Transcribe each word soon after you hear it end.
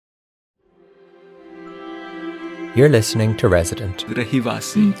You're listening to Resident,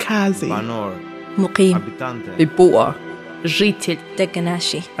 Rehivasi, Mkazi, Banor, مقيم Abitante, ببوة, جيتل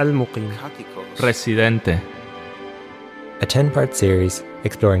دقناشي المقيم. Residente. a 10-part series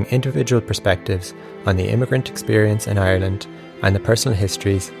exploring individual perspectives on the immigrant experience in Ireland and the personal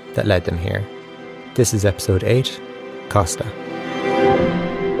histories that led them here. This is episode 8, Kosta.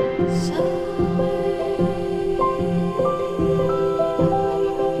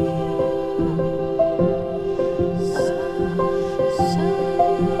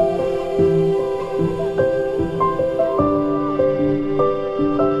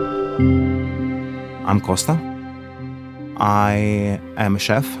 I'm Kosta. I am a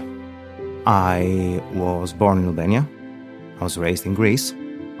chef. I was born in Albania. I was raised in Greece.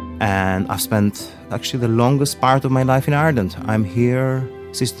 And I've spent actually the longest part of my life in Ireland. I'm here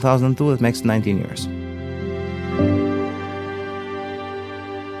since 2002. That makes 19 years.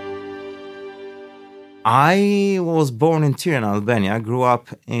 I was born in Tirana, Albania. I grew up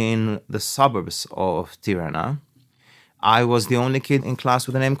in the suburbs of Tirana. I was the only kid in class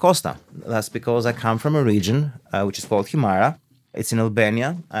with the name Kosta. That's because I come from a region which is called Himara. It's in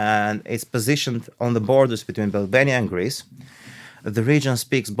Albania, and it's positioned on the borders between Albania and Greece. The region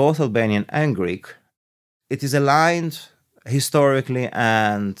speaks both Albanian and Greek. It is aligned historically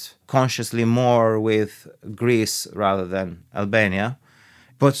and consciously more with Greece rather than Albania.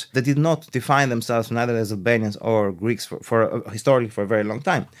 But they did not define themselves neither as Albanians or Greeks historically for a very long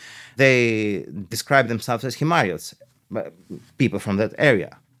time. They describe themselves as Himarians, people from that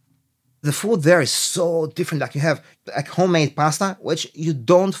area. The food there is so different. Like you have like homemade pasta, which you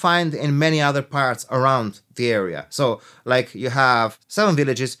don't find in many other parts around the area. So like you have 7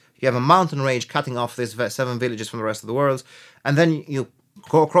 villages, you have a mountain range cutting off these 7 villages from the rest of the world. And then you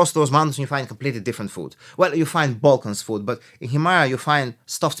go across those mountains and you find completely different food. Well, you find Balkans food, but in Himara you find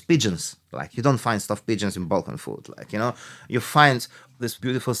stuffed pigeons. Like you don't find stuffed pigeons in Balkan food. Like, you know, you find this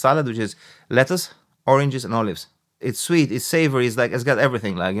beautiful salad, which is lettuce, oranges, and olives. It's sweet, it's savory, it's got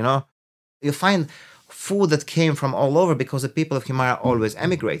everything, like, you know. You find food that came from all over because the people of Himara always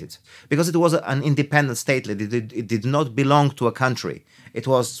emigrated. Because it was an independent state, it did not belong to a country. It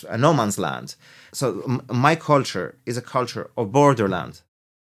was a no man's land. So my culture is a culture of borderland.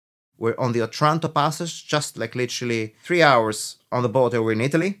 We're on the Otranto Passage, just like literally 3 hours on the boat over in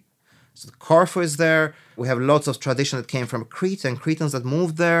Italy. So Corfu is there. We have lots of tradition that came from Crete and Cretans that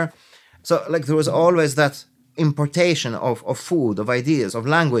moved there. So like there was always that importation of food, of ideas, of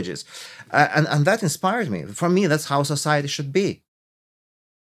languages. And that inspired me. For me, that's how society should be.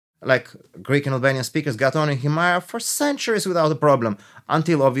 Like Greek and Albanian speakers got on in Himara for centuries without a problem,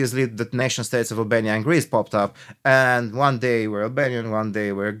 until obviously the nation states of Albania and Greece popped up. And one day we're Albanian, one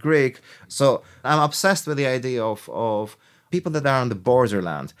day we're Greek. So I'm obsessed with the idea of people that are on the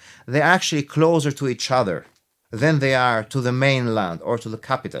borderland. They're actually closer to each other than they are to the mainland or to the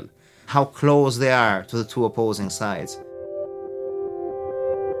capital. How close they are to the two opposing sides.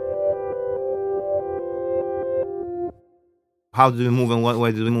 How did we move and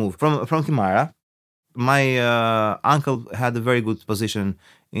why did we move? From Himara, my uncle had a very good position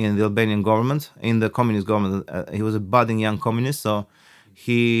in the Albanian government, in the communist government. He was a budding young communist, so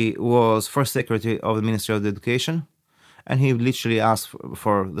he was first secretary of the Ministry of Education. And he literally asked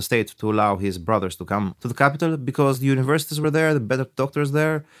for the state to allow his brothers to come to the capital because the universities were there, the better doctors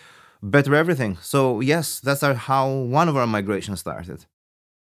there, better everything. So yes, that's how one of our migrations started.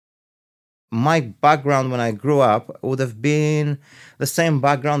 My background when I grew up would have been the same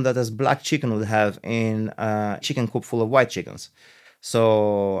background that a black chicken would have in a chicken coop full of white chickens.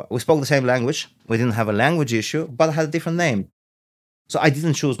 So we spoke the same language. We didn't have a language issue, but I had a different name. So I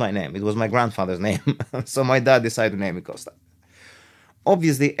didn't choose my name. It was my grandfather's name. So my dad decided to name me Kosta.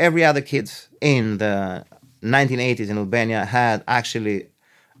 Obviously, every other kid in the 1980s in Albania had actually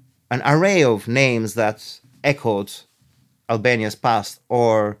an array of names that echoed Albania's past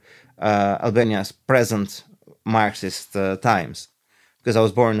or Albania's present Marxist times, because I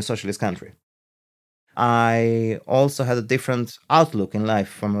was born in a socialist country. I also had a different outlook in life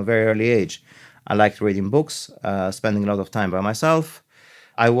from a very early age. I liked reading books, spending a lot of time by myself.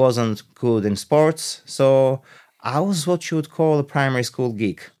 I wasn't good in sports, so I was what you would call a primary school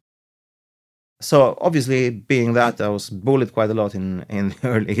geek. So obviously, being that, I was bullied quite a lot in the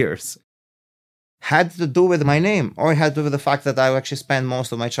early years. Had to do with my name, or it had to do with the fact that I actually spent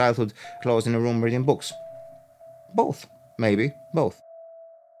most of my childhood closed in a room reading books. Both, maybe, both.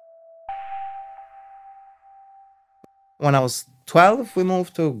 When I was 12, we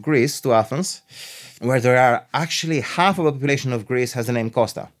moved to Greece, to Athens, where there are actually half of the population of Greece has the name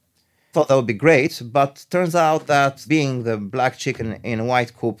Kosta. Thought that would be great, but turns out that being the black chicken in a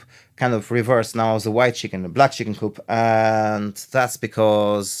white coop kind of reversed now as the white chicken, the black chicken coop, and that's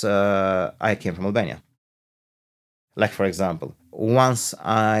because I came from Albania. Like, for example, once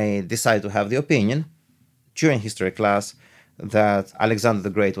I decided to have the opinion during history class that Alexander the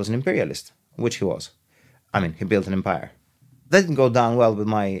Great was an imperialist, which he was. I mean, he built an empire. That didn't go down well with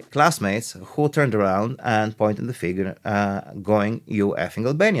my classmates, who turned around and pointed the finger, going, "You effing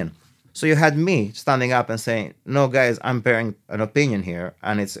Albanian." So you had me standing up and saying, "No, guys, I'm bearing an opinion here,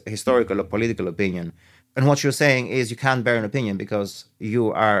 and it's a historical or political opinion. And what you're saying is you can't bear an opinion because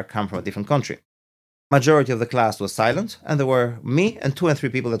you come from a different country." Majority of the class was silent, and there were me and 2 and 3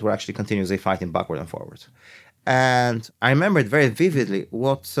 people that were actually continuously fighting backward and forward. And I remember it very vividly.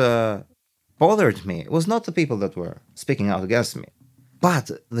 What bothered me was not the people that were speaking out against me, but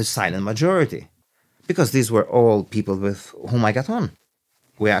the silent majority, because these were all people with whom I got on.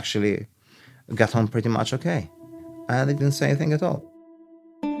 We actually got on pretty much okay, and they didn't say anything at all.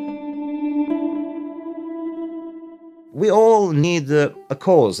 We all need a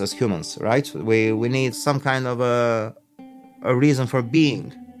cause as humans, right? We need some kind of a reason for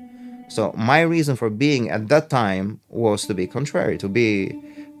being. So my reason for being at that time was to be contrary, to be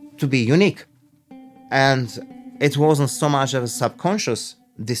unique. And it wasn't so much of a subconscious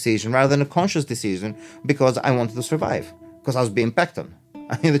decision rather than a conscious decision, because I wanted to survive, because I was being pecked on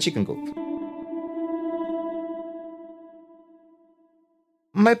in the chicken coop.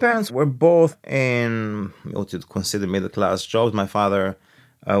 My parents were both in what you'd consider middle-class jobs. My father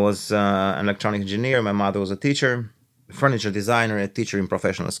was an electronic engineer. My mother was a teacher, furniture designer, a teacher in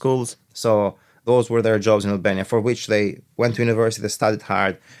professional schools. So those were their jobs in Albania, for which they went to university, they studied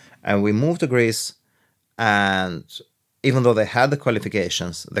hard, and we moved to Greece. And even though they had the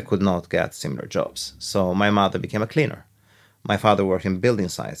qualifications, they could not get similar jobs. So my mother became a cleaner. My father worked in building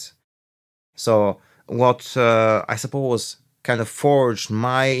sites. So what I suppose kind of forged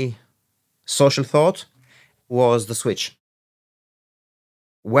my social thought was the switch.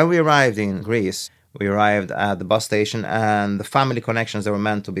 When we arrived in Greece, we arrived at the bus station, and the family connections that were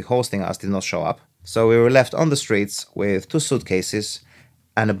meant to be hosting us did not show up. So we were left on the streets with 2 suitcases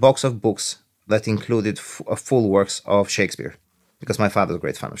and a box of books that included full works of Shakespeare, because my father was a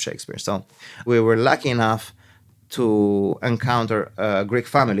great fan of Shakespeare. So we were lucky enough to encounter a Greek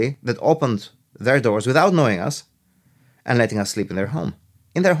family that opened their doors without knowing us and letting us sleep in their home.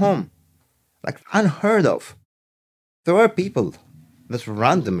 In their home. Like, unheard of. There were people that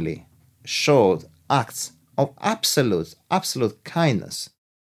randomly showed acts of absolute kindness.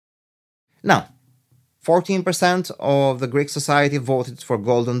 Now, 14% of the Greek society voted for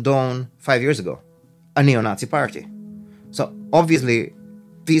Golden Dawn 5 years ago, a neo-Nazi party. So obviously,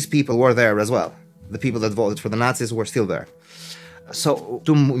 these people were there as well. The people that voted for the Nazis were still there. So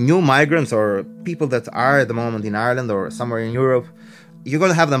to new migrants or people that are at the moment in Ireland or somewhere in Europe, you're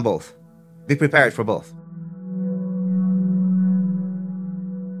going to have them both. Be prepared for both.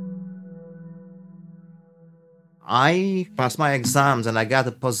 I passed my exams and I got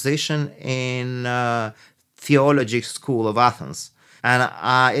a position in theology school of Athens. And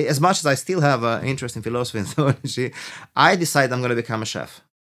as much as I still have an interest in philosophy and theology, I decided I'm going to become a chef.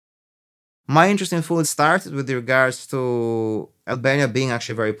 My interest in food started with regards to Albania being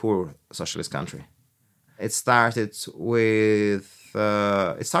actually a very poor socialist country. It started with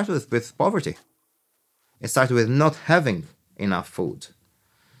poverty. It started with not having enough food.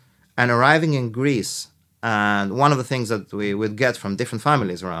 And arriving in Greece, and one of the things that we would get from different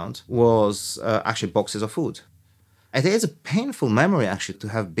families around was actually boxes of food. It is a painful memory actually to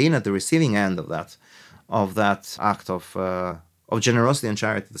have been at the receiving end of that act of generosity and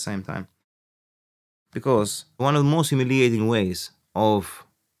charity at the same time. Because one of the most humiliating ways of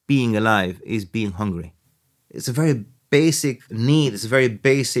being alive is being hungry. It's a very basic need, it's a very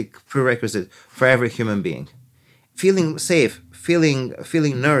basic prerequisite for every human being. Feeling safe, feeling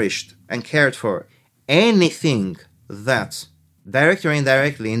nourished and cared for, anything that directly or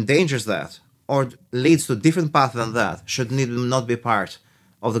indirectly endangers that or leads to a different path than that should not be part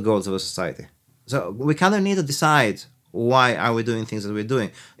of the goals of a society. So we kind of need to decide, why are we doing things that we're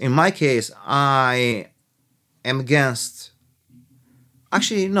doing? In my case, I am against...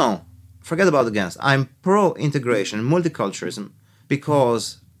 Actually, no. Forget about against. I'm pro-integration and multiculturalism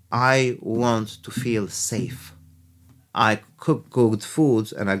because I want to feel safe. I cook good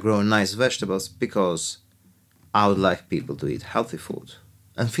food and I grow nice vegetables because I would like people to eat healthy food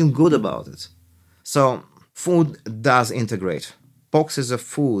and feel good about it. So food does integrate. Boxes of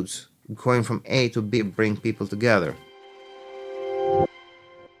food going from A to B bring people together.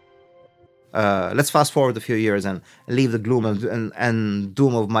 Let's fast forward a few years and leave the gloom and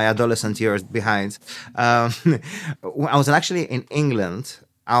doom of my adolescent years behind. When I was actually in England.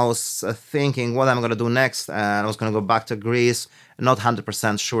 I was thinking what I'm going to do next, and I was going to go back to Greece, not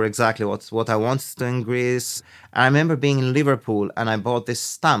 100% sure exactly what I wanted to do in Greece. And I remember being in Liverpool, and I bought this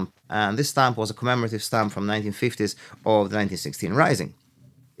stamp, and this stamp was a commemorative stamp from 1950s of the 1916 Rising.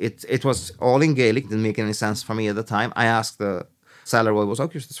 It was all in Gaelic, didn't make any sense for me at the time. I asked the seller what it was,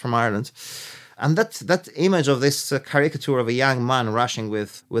 okay, it's from Ireland. And that image of this caricature of a young man rushing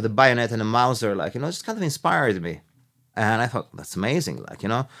with a bayonet and a Mauser, just kind of inspired me. And I thought, that's amazing.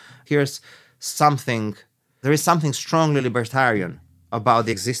 There is something strongly libertarian about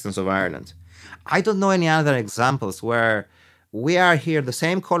the existence of Ireland. I don't know any other examples where we are here the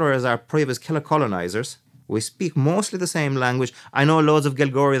same color as our previous colonizers. We speak mostly the same language. I know loads of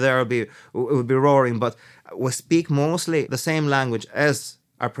Gelgori there would be roaring, but we speak mostly the same language as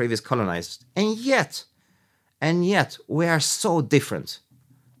our previous colonizers. And yet, we are so different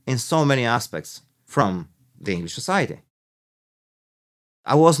in so many aspects from the English society.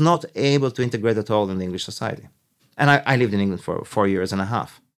 I was not able to integrate at all in the English society. And I lived in England for 4 years and a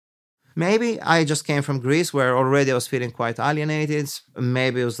half. Maybe I just came from Greece where already I was feeling quite alienated.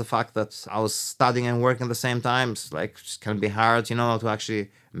 Maybe it was the fact that I was studying and working at the same time. It can be hard, to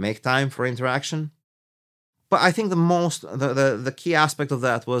actually make time for interaction. But I think the key aspect of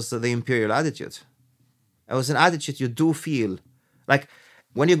that was the imperial attitude. It was an attitude you do feel. Like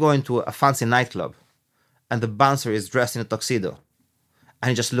when you go into a fancy nightclub, and the bouncer is dressed in a tuxedo, and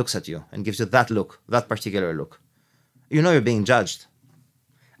he just looks at you and gives you that look, that particular look. You're being judged.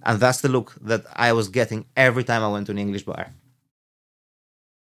 And that's the look that I was getting every time I went to an English bar.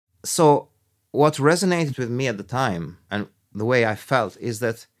 So what resonated with me at the time, and the way I felt, is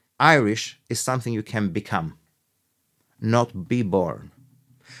that Irish is something you can become, not be born.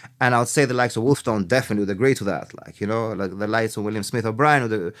 And I would say the likes of Wolfstone definitely would agree to that. Like the likes of William Smith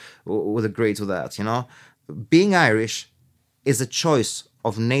O'Brien would agree to that, Being Irish is a choice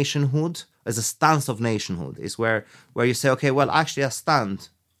of nationhood, as a stance of nationhood, is where you say, okay, well, actually I stand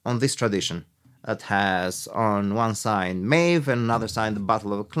on this tradition that has on one side Maeve and another side the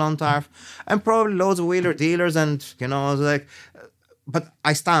Battle of Clontarf, and probably loads of wheeler dealers, and but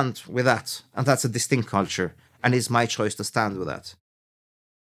I stand with that, and that's a distinct culture, and it's my choice to stand with that.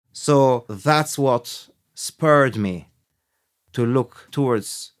 So that's what spurred me to look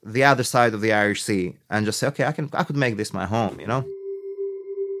towards the other side of the Irish Sea and just say, okay, I could make this my home,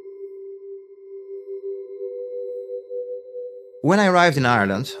 When I arrived in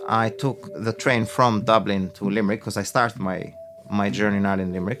Ireland, I took the train from Dublin to Limerick because I started my journey in Ireland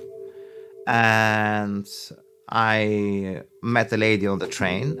in Limerick. And I met a lady on the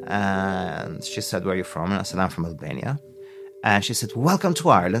train, and she said, where are you from? And I said, I'm from Albania. And she said, welcome to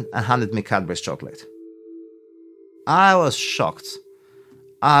Ireland, and handed me Cadbury's chocolate. I was shocked.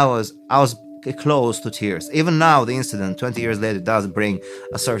 I was close to tears. Even now, the incident, 20 years later, does bring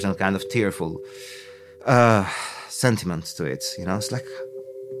a certain kind of tearful sentiment to it. It's like,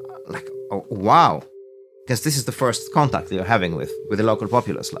 oh, wow. Because this is the first contact that you're having with the local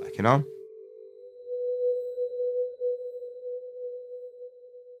populace,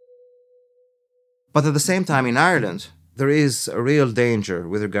 But at the same time, in Ireland, there is a real danger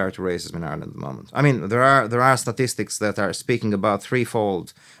with regard to racism in Ireland at the moment. I mean, there are statistics that are speaking about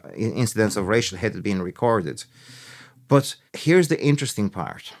threefold incidents of racial hatred being recorded. But here's the interesting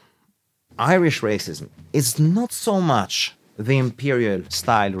part. Irish racism is not so much the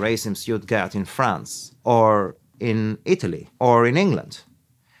imperial-style racism you'd get in France or in Italy or in England.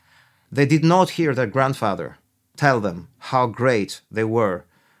 They did not hear their grandfather tell them how great they were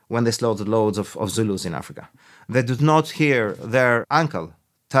when they slaughtered loads of Zulus in Africa. They did not hear their uncle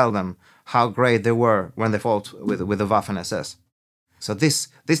tell them how great they were when they fought with the Waffen-SS. So this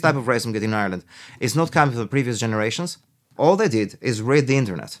type of racism in Ireland is not coming from the previous generations. All they did is read the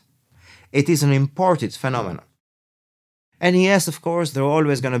internet. It is an imported phenomenon. And yes, of course, there are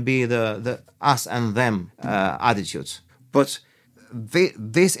always going to be the us and them attitudes. But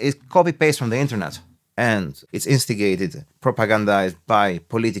this is copy-paste from the internet. And it's instigated, propagandized by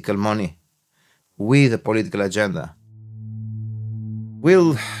political money with a political agenda.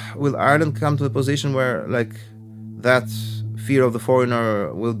 Will Ireland come to a position where that fear of the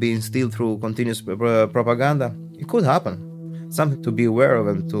foreigner will be instilled through continuous propaganda? It could happen. Something to be aware of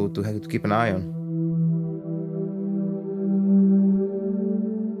and to keep an eye on.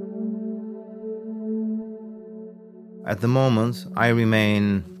 At the moment, I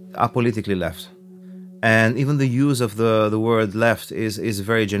remain apolitically left. And even the use of the word left is a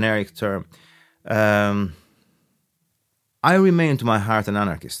very generic term. I remain to my heart an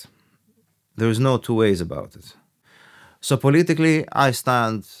anarchist. There is no two ways about it. So politically, I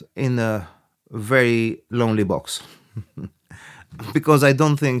stand in a very lonely box because I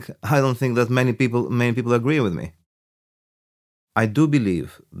don't think that many people agree with me. I do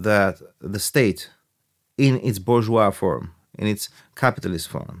believe that the state, in its bourgeois form, in its capitalist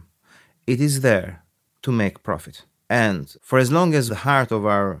form, it is there to make profit. And for as long as the heart of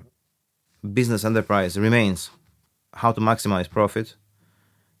our business enterprise remains how to maximize profit,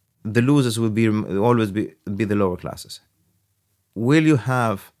 the losers will always be the lower classes. Will you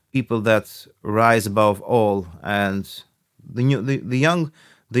have people that rise above all and the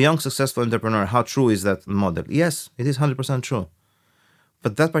young successful entrepreneur? How true is that model? Yes, it is 100% true.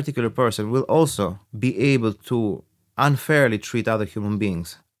 But that particular person will also be able to unfairly treat other human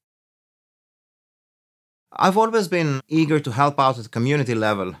beings. I've always been eager to help out at the community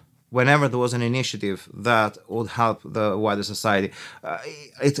level whenever there was an initiative that would help the wider society.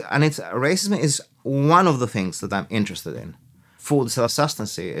 Racism is one of the things that I'm interested in. Food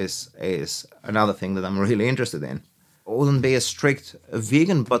self-sustenance is another thing that I'm really interested in. I wouldn't be a strict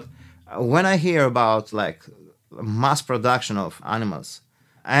vegan, but when I hear about like mass production of animals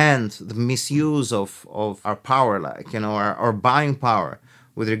and the misuse of our power, like, our buying power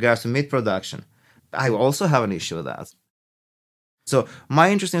with regards to meat production, I also have an issue with that. So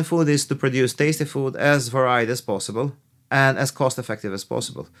my interest in food is to produce tasty food as varied as possible and as cost effective as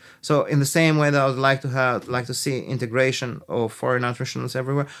possible. So in the same way that I would like to see integration of foreign nutritionals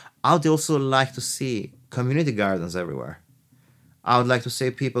everywhere, I would also like to see community gardens everywhere. I would like to see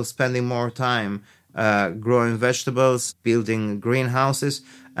people spending more time growing vegetables, building greenhouses,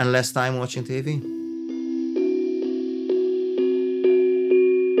 and less time watching TV.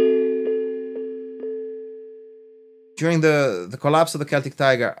 During the collapse of the Celtic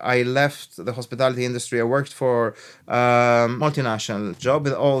Tiger, I left the hospitality industry. I worked for a multinational job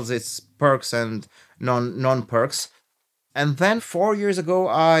with all its perks and non-perks. And then 4 years ago,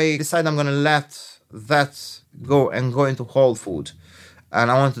 I decided I'm going to let that go and go into whole food.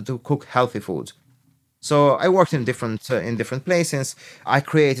 And I wanted to cook healthy food. So I worked in different places. I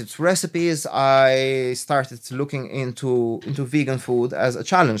created recipes. I started looking into vegan food as a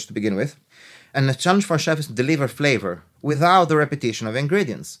challenge to begin with. And the challenge for a chef is to deliver flavor without the repetition of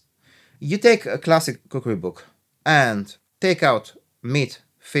ingredients. You take a classic cookery book and take out meat,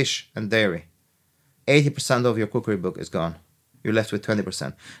 fish, and dairy. 80% of your cookery book is gone. You're left with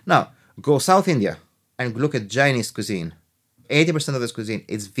 20%. Now, go South India and look at Chinese cuisine. 80% of this cuisine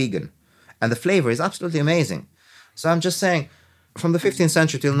is vegan. And the flavor is absolutely amazing. So I'm just saying, from the 15th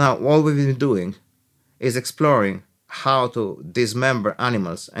century till now, all we've been doing is exploring how to dismember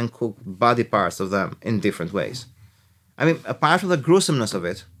animals and cook body parts of them in different ways. I mean, apart from the gruesomeness of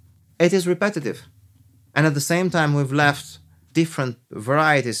it, it is repetitive. And at the same time, we've left different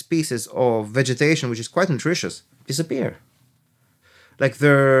varieties, species of vegetation, which is quite nutritious, disappear. Like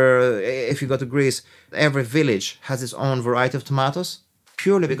if you go to Greece, every village has its own variety of tomatoes,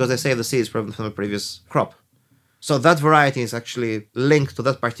 purely because they save the seeds from the previous crop. So that variety is actually linked to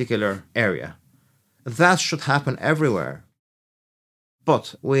that particular area. That should happen everywhere.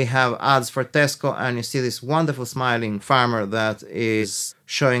 But we have ads for Tesco, and you see this wonderful smiling farmer that is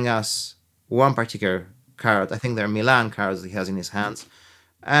showing us one particular carrot. I think they're Milan carrots that he has in his hands.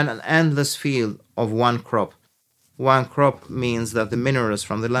 And an endless field of one crop. One crop means that the minerals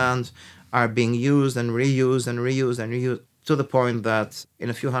from the land are being used and reused and reused and reused to the point that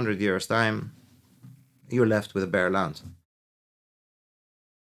in a few hundred years' time, you're left with a bare land.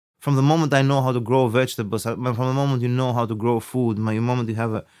 From the moment I know how to grow vegetables, from the moment you know how to grow food, the moment you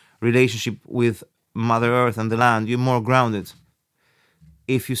have a relationship with Mother Earth and the land, you're more grounded.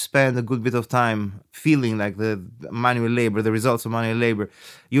 If you spend a good bit of time feeling like the manual labor, the results of manual labor,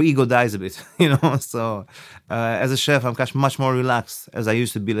 your ego dies a bit, So as a chef, I'm much more relaxed as I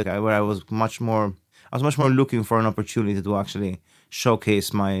used to be, where I was much more looking for an opportunity to actually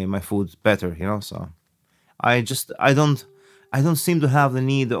showcase my food better, So I don't seem to have the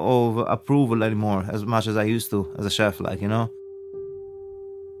need of approval anymore as much as I used to as a chef,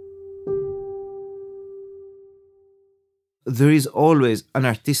 There is always an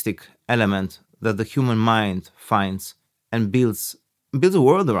artistic element that the human mind finds and builds a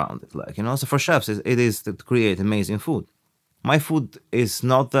world around it, So for chefs, it is to create amazing food. My food is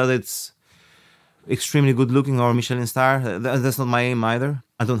not that it's extremely good looking or Michelin star. That's not my aim either.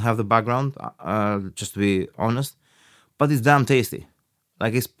 I don't have the background, just to be honest. But it's damn tasty.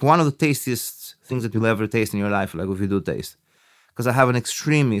 It's one of the tastiest things that you'll ever taste in your life, if you do taste. Because I have an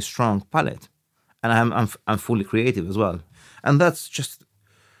extremely strong palate. And I'm fully creative as well. And that's just,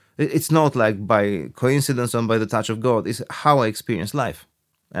 it's not by coincidence or by the touch of God. It's how I experience life.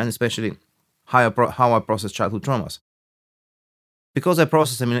 And especially how I process childhood traumas. Because I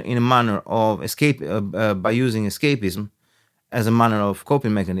process them in a manner of escape by using escapism as a manner of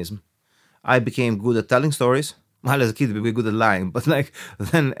coping mechanism, I became good at telling stories. Well, as a kid, we were good at lying, but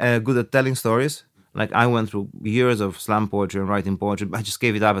then good at telling stories. Like I went through years of slam poetry and writing poetry, but I just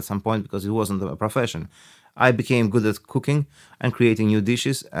gave it up at some point because it wasn't a profession. I became good at cooking and creating new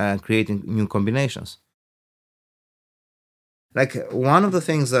dishes and creating new combinations. Like one of the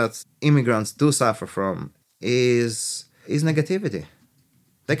things that immigrants do suffer from is negativity.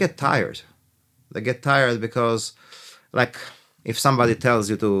 They get tired. They get tired because, like, if somebody tells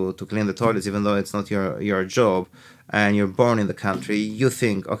you to clean the toilets, even though it's not your job, and you're born in the country, you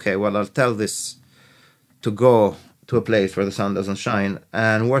think, okay, well, I'll tell this to go to a place where the sun doesn't shine,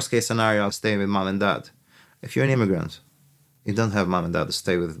 and worst case scenario, I'll stay with mom and dad. If you're an immigrant, you don't have mom and dad to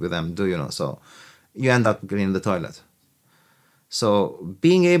stay with them, do you know? So you end up cleaning the toilet. So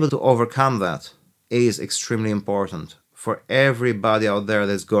being able to overcome that is extremely important for everybody out there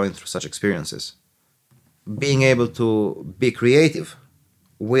that's going through such experiences. Being able to be creative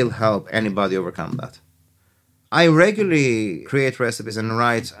will help anybody overcome that. I regularly create recipes and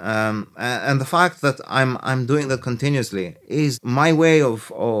write, and the fact that I'm doing that continuously is my way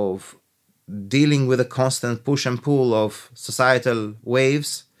of dealing with the constant push and pull of societal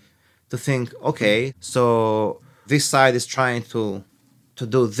waves. To think, okay, so this side is trying to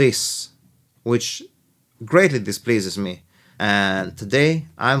do this, which greatly displeases me. And today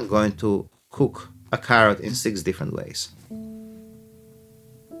I'm going to cook a carrot in 6 different ways.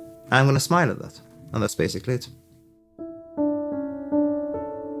 I'm going to smile at that. And that's basically it.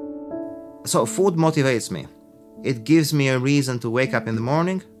 So food motivates me. It gives me a reason to wake up in the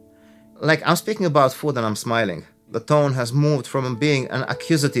morning. Like I'm speaking about food and I'm smiling. The tone has moved from being an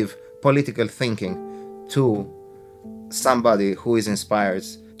accusative political thinking to somebody who is inspired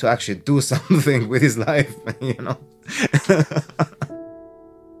to actually do something with his life, you know.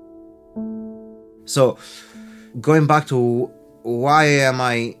 So going back to why am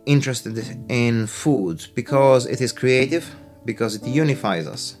I interested in food? Because it is creative, because it unifies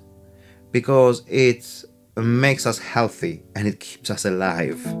us, because it makes us healthy and it keeps us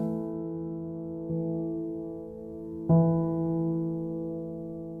alive.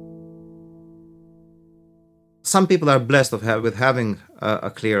 Some people are blessed with having a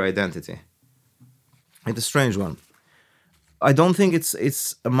clear identity. It's a strange one. I don't think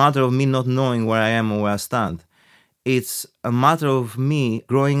it's a matter of me not knowing where I am or where I stand. It's a matter of me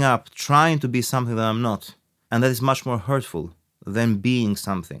growing up trying to be something that I'm not. And that is much more hurtful than being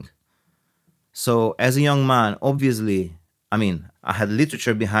something. So as a young man, obviously, I mean, I had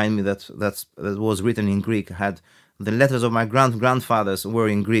literature behind me that was written in Greek. I had the letters of my grandfathers were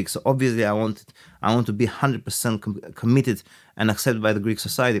in Greek. So obviously I want to be 100% committed and accepted by the Greek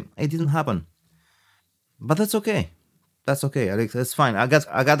society. It didn't happen. But that's okay. That's okay. That's fine. I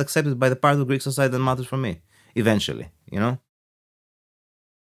got accepted by the part of Greek society that matters for me, eventually, you know?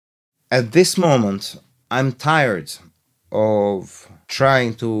 At this moment, I'm tired of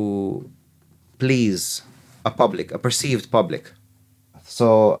trying to please a perceived public.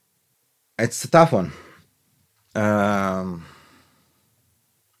 So it's a tough one.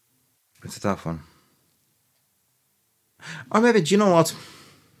 It's a tough one. Or maybe, do you know what?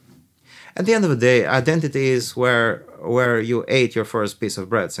 At the end of the day, identity is where you ate your first piece of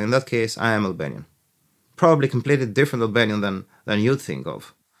bread. So in that case, I am Albanian. Probably completely different Albanian than you'd think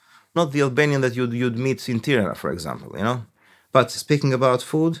of. Not the Albanian that you'd meet in Tirana, for example, you know? But speaking about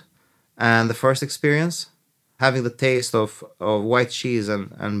food and the first experience, having the taste of white cheese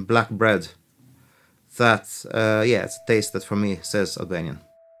and black bread, it's a taste that for me says Albanian.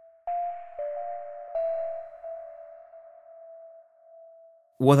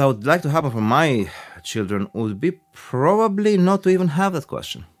 What I would like to happen for my children would be probably not to even have that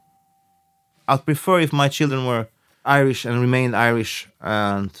question. I'd prefer if my children were Irish and remained Irish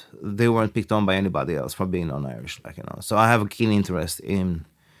and they weren't picked on by anybody else for being non-Irish, like, you know. So I have a keen interest in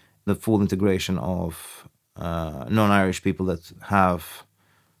the full integration of non-Irish people that have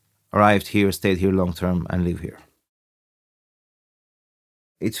arrived here, stayed here long term, and live here.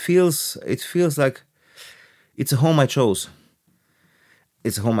 It feels like it's a home I chose.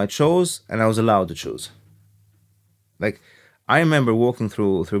 It's a home I chose, and I was allowed to choose. Like, I remember walking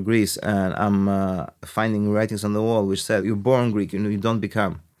through Greece, and I'm finding writings on the wall which said, "You're born Greek, you don't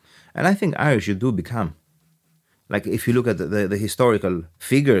become." And I think Irish, you do become. Like, if you look at the historical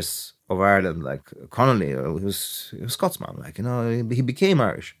figures of Ireland, like Connolly, he was Scotsman, like, you know, he became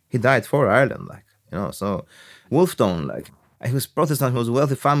Irish. He died for Ireland, like, you know. So Wolfstone, like, he was Protestant, he was a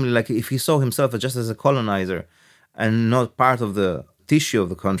wealthy family. Like, if he saw himself just as a colonizer and not part of the tissue of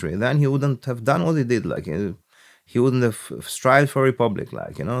the country, then he wouldn't have done what he did. Like, he wouldn't have strived for a republic,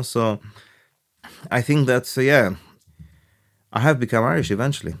 like, you know. So I think that, yeah, I have become Irish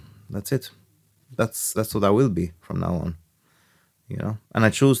eventually. That's it. That's what I will be from now on, you know. And I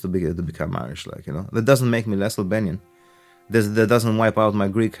choose to become Irish, like, you know. That doesn't make me less Albanian. That doesn't wipe out my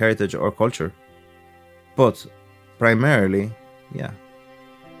Greek heritage or culture. But primarily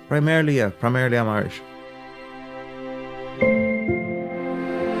I'm Irish.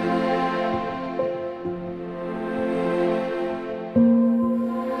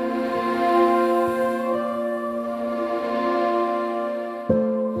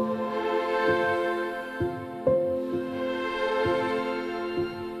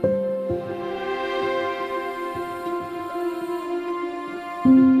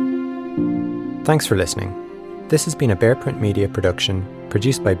 Thanks for listening. This has been a Bearprint Media production,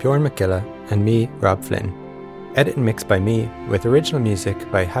 produced by Bjorn McGilla and me, Rob Flynn. Edit and mixed by me, with original music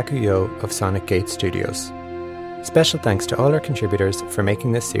by Hakuyo of Sonic Gate Studios. Special thanks to all our contributors for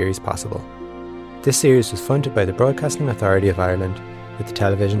making this series possible. This series was funded by the Broadcasting Authority of Ireland with the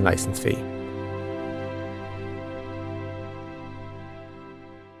television licence fee.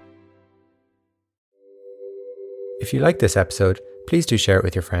 If you like this episode, please do share it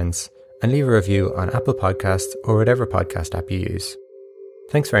with your friends and leave a review on Apple Podcasts or whatever podcast app you use.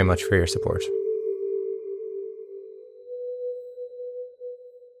 Thanks very much for your support.